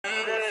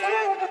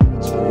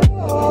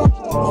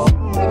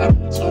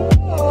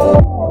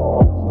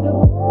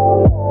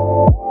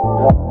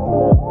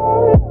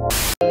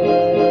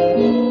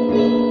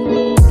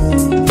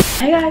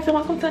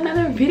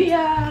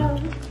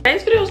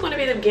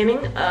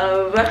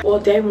of, well,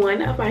 day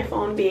 1 of my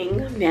phone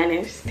being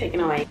vanished, taken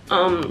away,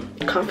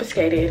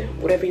 confiscated,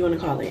 whatever you want to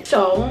call it.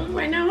 So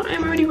right now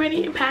I'm already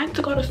ready and packed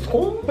to go to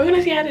school. We're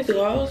gonna see how this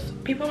goes.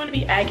 People want to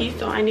be Aggie,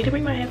 so I need to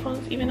bring my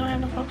headphones even though I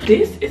have no phone.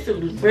 This is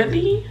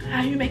really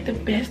how you make the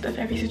best of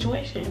every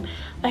situation.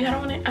 Like, I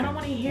don't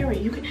want to hear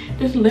it.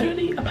 There's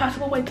literally a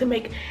possible way to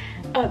make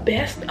a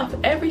best of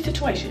every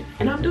situation,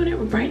 and I'm doing it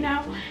right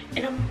now,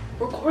 and I'm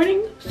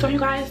recording so you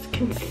guys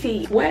can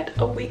see what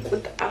a week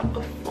without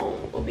a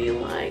phone will be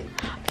like.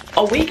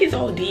 A week is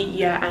OD,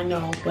 yeah, I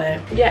know, but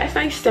yeah, it's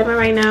like 7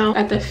 right now.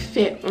 Got the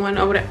fit one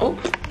over there. Oh,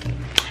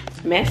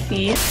 it's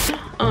messy.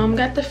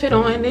 Got the fit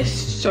on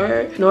this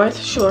shirt, North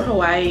Shore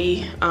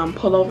Hawaii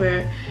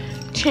pullover,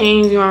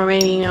 chains, you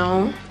already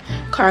know,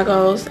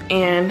 cargos,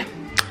 and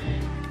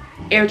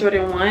Air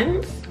Jordan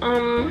 1s.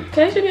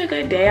 Today should be a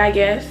good day, I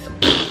guess.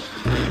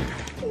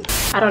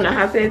 I don't know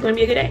how to say it's gonna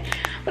be a good day,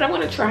 but I'm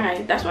gonna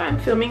try. That's why I'm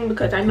filming,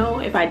 because I know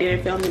if I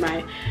didn't film,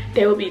 my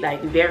day would be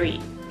like very,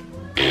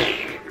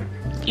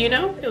 you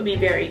know, it'll be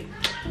very.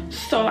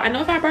 So I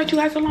know if I brought you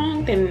guys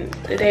along, then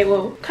the day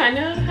will kind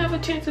of have a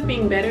chance of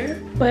being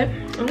better. But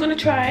I'm gonna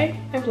try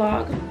and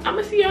vlog. I'm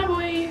gonna see y'all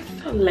boys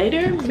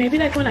later, maybe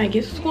like when I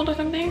get to school or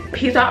something.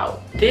 Peace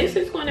out. This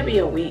is gonna be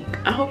a week.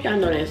 I hope y'all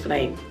know this.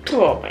 Like,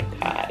 oh my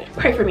god,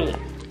 pray for me.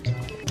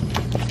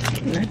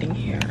 Nothing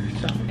here,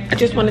 so I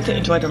just wanted to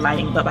enjoy the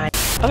lighting. Bye bye.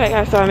 Okay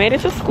guys, so I made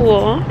it to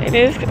school. It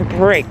is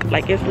brick,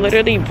 like it's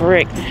literally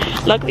brick.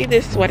 Luckily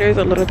this sweater is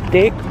a little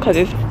thick because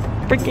it's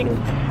freaking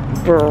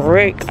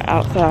brick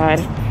outside.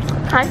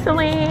 Hi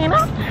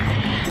Selena.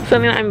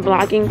 Selena, I'm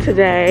vlogging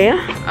today.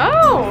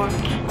 Oh,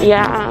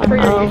 yeah, for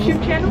your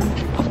YouTube channel?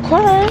 Of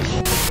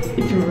course.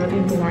 It's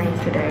really boring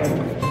today,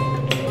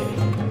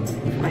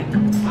 like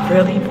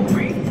really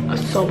boring.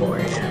 So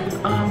boring.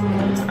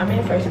 I'm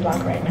in first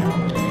block right now.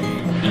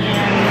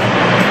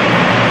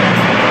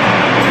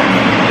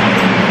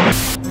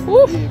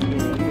 Woof.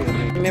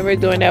 Remember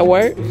doing that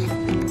work?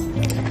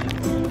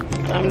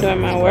 I'm doing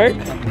my work.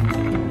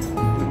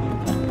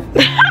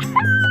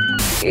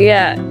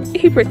 Yeah,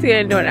 he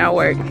pretending doing our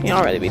work. He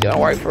don't really be doing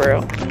work for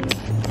real.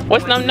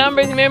 What's them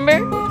numbers, remember?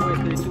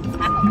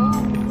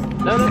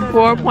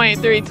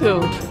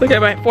 4.32. Look at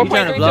my 4.32. You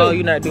trying to vlog,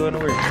 you're not doing the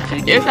work.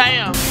 Yes, I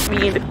am.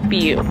 Me in the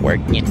field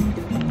working.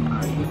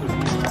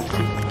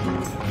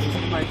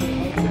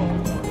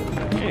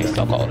 It's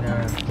so cold.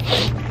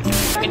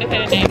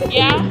 Independent day.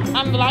 Yeah,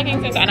 I'm vlogging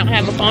since I don't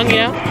have a phone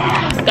yet.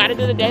 Gotta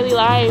do the daily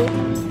life.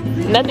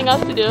 Nothing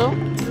else to do.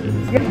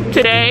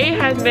 Today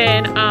has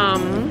been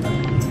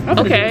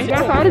okay.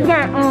 Yeah, so I just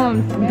got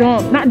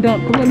not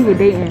dumped because we were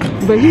dating,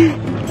 but he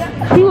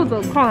was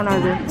a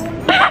colonizer.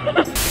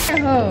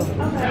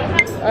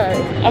 Alright.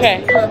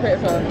 Okay.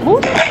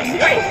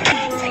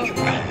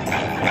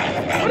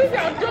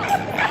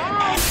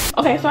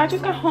 Okay, so I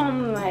just got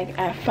home like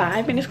at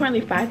 5 and it's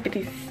currently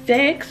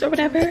 5:56 or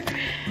whatever.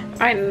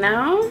 Right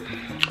now,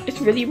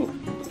 it's really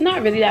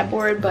not really that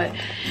bored, but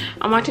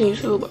I'm watching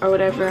YouTube or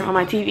whatever on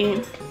my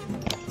TV.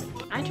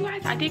 And you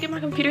guys, I did get my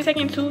computer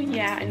taken too.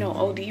 Yeah, I know,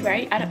 OD,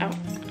 right?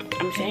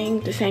 I'm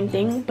saying the same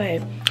thing,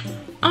 but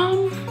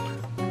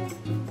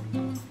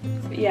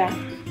yeah.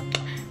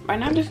 Right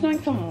now I'm just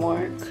doing some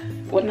work.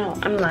 Well, no,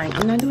 I'm lying.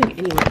 I'm not doing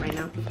any work right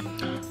now,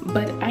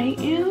 but I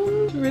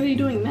am really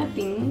doing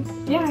nothing.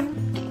 Yeah.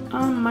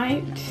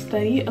 Might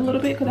study a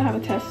little bit because I have a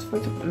test for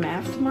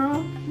math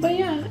tomorrow. But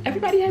yeah,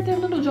 everybody had their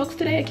little jokes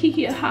today, a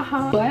kiki, a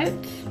haha. But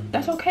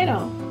that's okay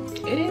though.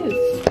 It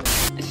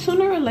is.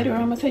 Sooner or later,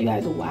 I'm gonna tell you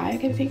guys why I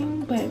kept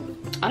taking, but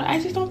I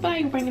just don't feel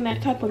like bringing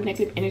that type of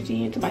negative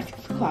energy into my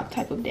 6 o'clock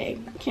type of day.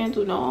 Can't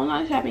do no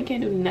online shopping,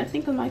 can't do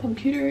nothing because my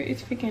computer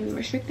is freaking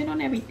restricted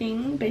on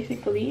everything,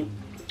 basically,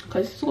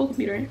 because it's a school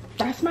computer.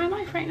 That's my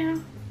life right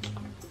now.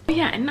 But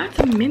yeah, and not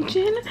to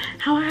mention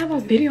how I have a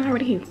video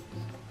already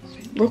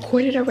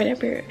recorded or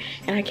whatever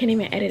and I can't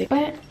even edit it.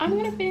 But I'm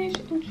gonna finish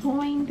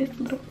enjoying this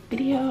little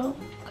video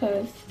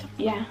because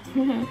yeah, I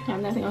have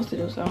nothing else to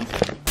do. So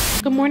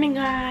good morning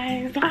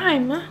guys.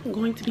 I'm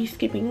going to be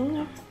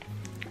skipping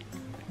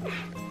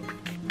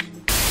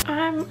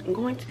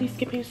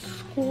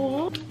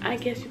school, I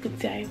guess you could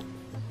say.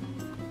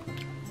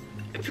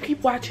 If you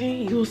keep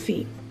watching, you'll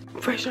see.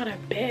 Fresh out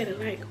of bed,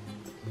 like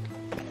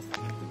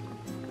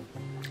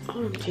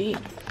OMG.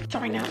 So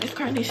right now it's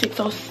currently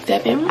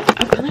 6:07.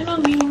 I plan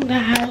on leaving the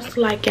house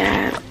like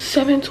at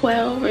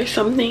 7:12 or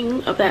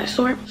something of that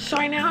sort. So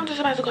right now I'm just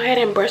about to go ahead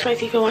and brush my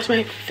teeth and wash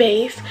my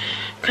face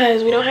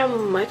because we don't have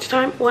much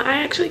time. Well,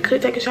 I actually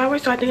could take a shower,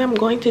 so I think I'm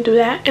going to do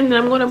that, and then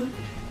I'm gonna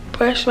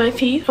brush my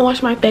teeth and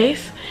wash my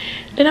face.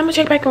 Then I'm gonna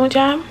check back in with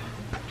y'all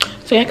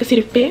so y'all can see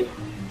the fit.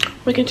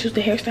 We can choose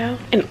the hairstyle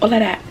and all of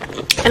that.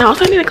 And I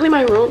also need to clean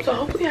my room, so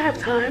hopefully I have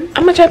time.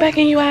 I'm gonna check back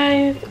in, you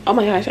guys. Oh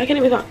my gosh, I can't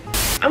even talk.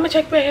 I'm gonna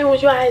check back in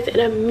with you guys in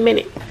a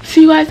minute.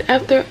 See you guys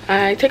after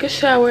I take a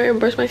shower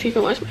and brush my teeth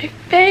and wash my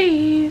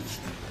face.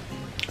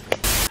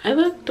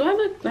 Do I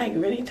look like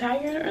really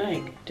tired or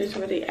like just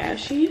really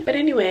ashy? But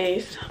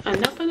anyways,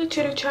 enough of the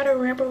chitter chatter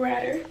ramble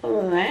ratter.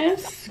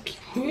 Let's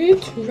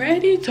get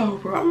ready to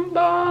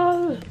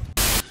rumble.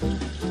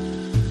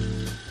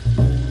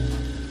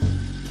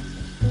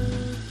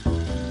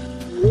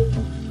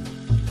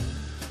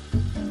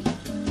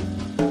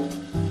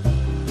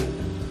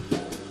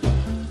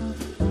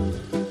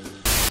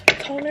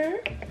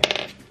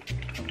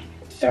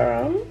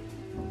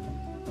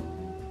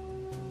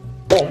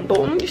 Boom,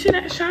 boom. You see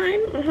that shine?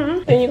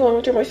 Then you go in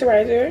with your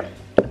moisturizer.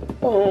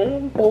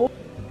 Boom, boom.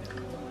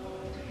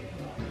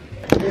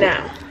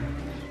 Now,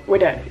 we're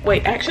done.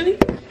 Wait, actually,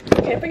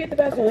 can't forget the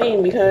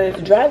Vaseline because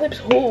dry lips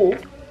who.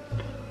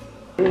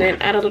 And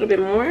then add a little bit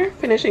more.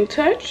 Finishing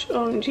touch,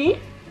 OMG.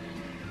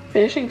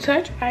 Finishing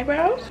touch,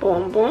 eyebrows.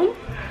 Boom, boom.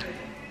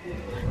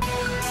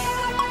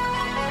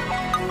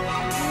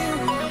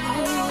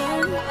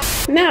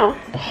 Now,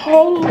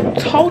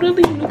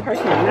 totally new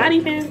person. Not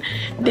even,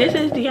 this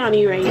is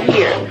D'iannie right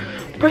here.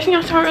 The person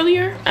y'all saw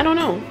earlier, I don't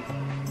know.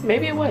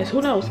 Maybe it was,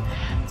 who knows.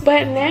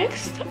 But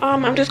next,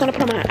 I'm just gonna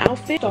put on my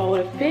outfit. So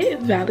the fit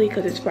is valid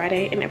because it's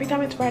Friday, and every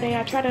time it's Friday,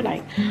 I try to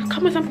like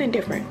come with something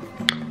different.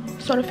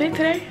 So the fit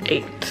today,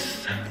 8.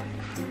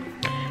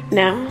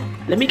 Now,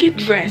 let me get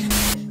dressed.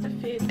 The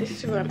fit, this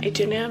is from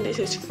H&M. This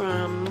is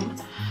from,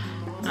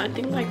 I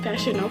think like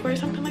Fashion Nova or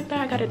something like that.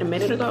 I got it a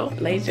minute ago.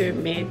 Blazer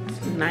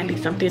mids 90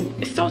 something.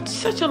 It's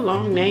such a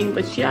long name,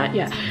 but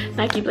yeah.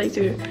 Nike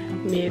Blazer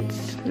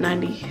mids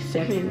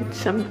 97,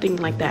 something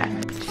like that.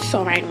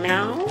 So right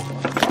now,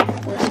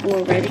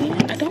 we're ready.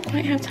 I don't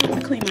quite have time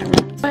to clean my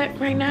room, but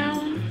right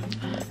now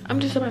I'm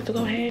just about to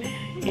go ahead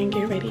and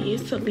get ready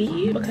to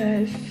leave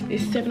because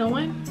it's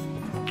 7:01.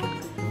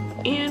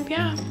 And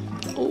yeah.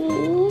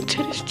 Ooh,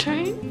 tennis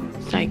chain.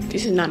 It's like,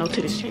 this is not no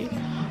tennis chain.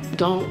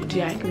 Don't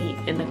jack me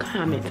in the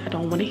comments. I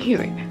don't want to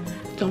hear it.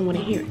 Don't want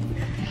to hear it.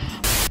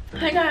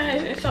 Hi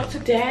guys, and so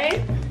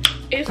today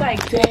is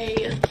like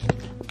day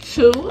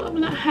 2 of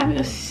not having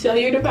a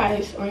cellular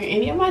device or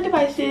any of my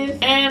devices,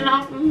 and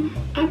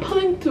I'm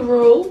pulling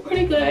through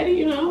pretty good,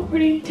 you know,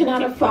 pretty 10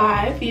 out of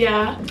 5.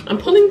 Yeah, I'm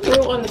pulling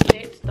through on the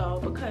fits though,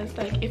 because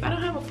like if I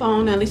don't have a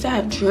phone, at least I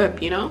have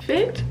drip, you know.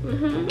 Fit.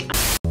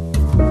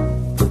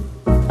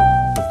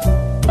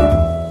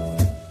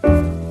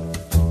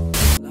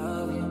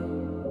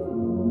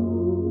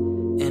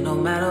 No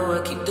matter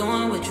what, keep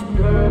doing what you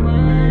do.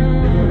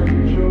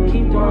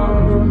 Keep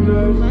doing.